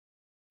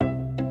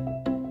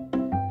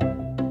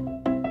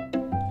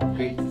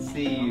Great to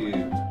see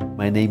you.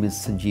 My name is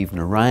Sanjiv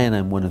Narayan.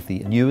 I'm one of the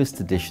newest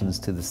additions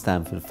to the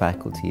Stanford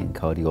faculty in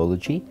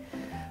cardiology.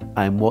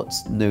 I'm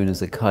what's known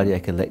as a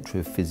cardiac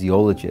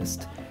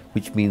electro-physiologist,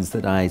 which means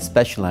that I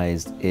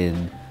specialized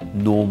in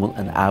normal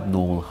and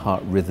abnormal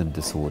heart rhythm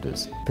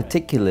disorders,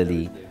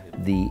 particularly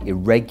the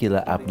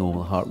irregular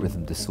abnormal heart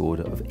rhythm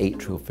disorder of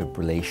atrial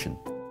fibrillation.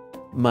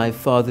 My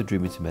father drew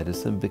me to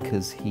medicine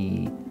because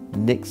he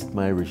nixed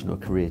my original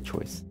career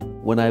choice.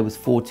 When I was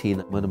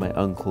 14, one of my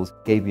uncles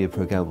gave me a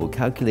programmable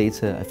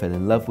calculator. I fell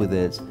in love with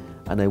it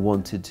and I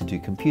wanted to do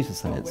computer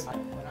science.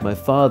 My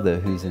father,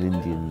 who's an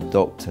Indian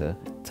doctor,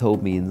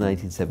 told me in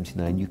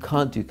 1979, you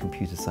can't do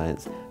computer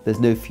science. There's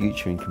no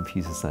future in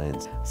computer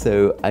science.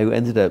 So I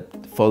ended up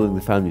following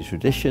the family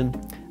tradition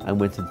and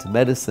went into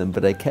medicine,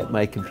 but I kept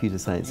my computer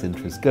science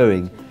interest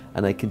going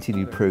and I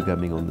continued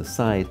programming on the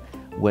side.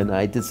 When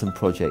I did some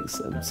projects,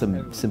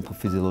 some simple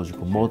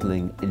physiological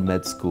modeling in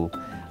med school,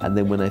 and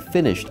then when I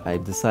finished, I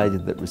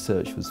decided that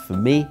research was for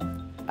me.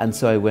 And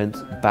so I went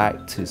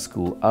back to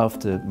school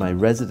after my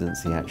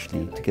residency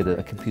actually to get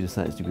a computer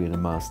science degree and a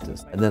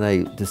master's. And then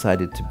I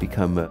decided to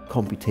become a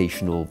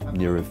computational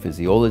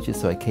neurophysiologist,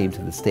 so I came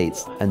to the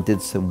States and did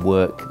some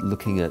work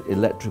looking at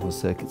electrical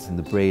circuits in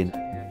the brain.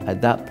 At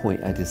that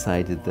point I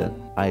decided that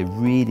I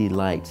really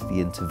liked the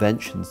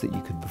interventions that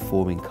you could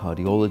perform in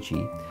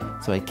cardiology,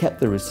 so I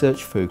kept the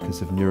research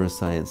focus of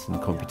neuroscience and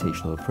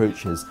computational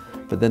approaches,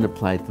 but then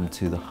applied them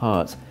to the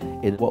heart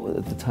in what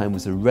at the time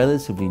was a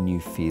relatively new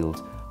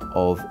field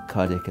of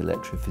cardiac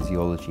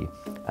electrophysiology,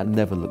 and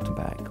never looked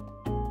back.